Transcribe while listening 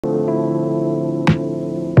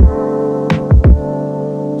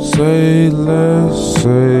Say less,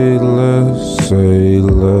 say less, say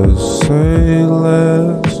less, say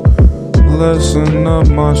less. Lessen up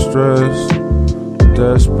my stress.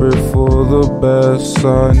 Desperate for the best,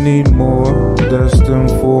 I need more.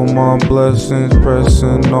 Destined for my blessings,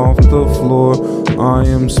 pressing off the floor. I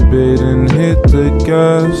am spitting, hit the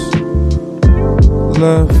gas.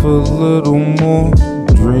 Left a little more,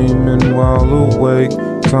 dreaming while awake.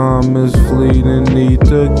 Time is fleeting, need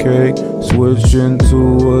the cake. Switching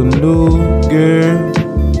to a new gear.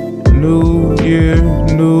 New year,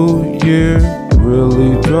 new year.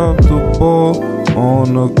 Really dropped the ball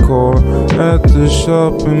on a car at the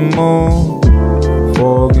shopping mall.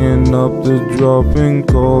 Fogging up the dropping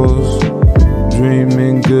calls.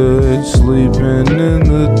 Dreaming good, sleeping in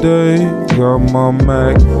the day. Got my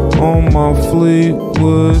Mac on my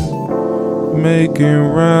Fleetwood.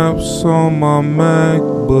 Making raps on my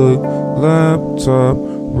MacBook. Laptop,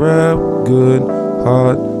 rap good.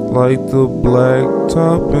 Hot like the black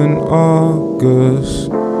top in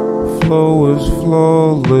August. Flow is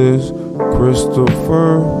flawless.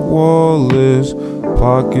 Christopher Wallace.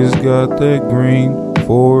 Pockets got that green.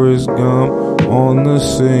 Forrest Gump on the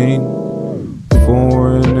scene.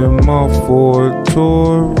 Foreign in my Ford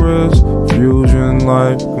Taurus. Fusion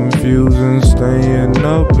life confusing. Staying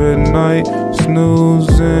up at night,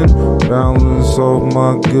 snoozing. Balance off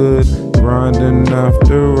my good. Grinding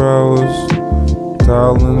after hours.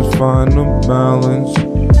 Talents find a balance.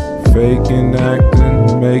 Faking,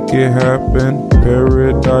 acting, make it happen.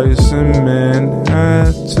 Paradise in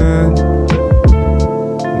Manhattan.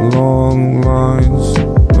 Long lines,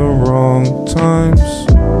 the wrong times.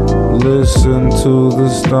 Listen to the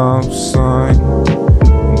stop sign.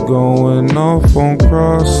 Going off on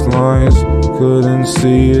cross lines. Couldn't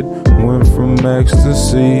see it, went from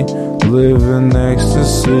ecstasy. Living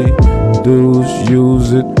ecstasy. Dudes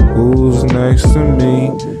use it, who's next to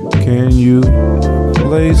me? Can you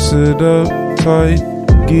lace it up tight?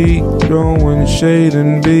 Geek throwing shade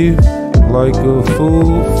and beef like a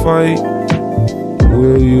food fight.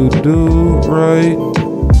 Will you do right?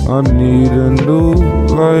 I need a new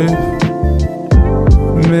life.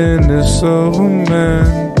 Menace of a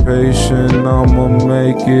man, patient, I'ma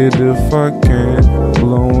make it if I can.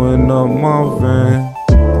 Blowing up my van,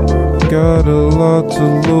 got a lot to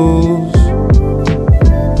lose.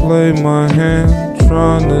 Play my hand,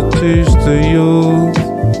 trying to teach the youth.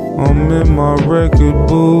 I'm in my record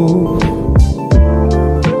booth.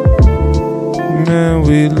 Man,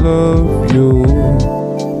 we love you.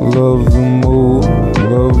 Love the mood,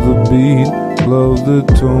 love the beat, love the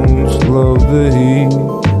tunes, love the heat.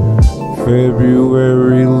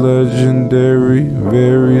 February legendary,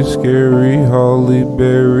 very scary. Holly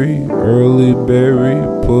Berry, early berry.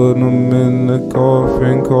 Put 'em in the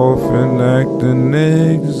coffin, coughing, acting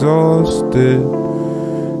exhausted.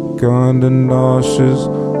 Kinda nauseous,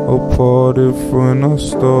 apart if when I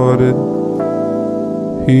started.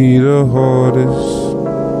 He the hardest.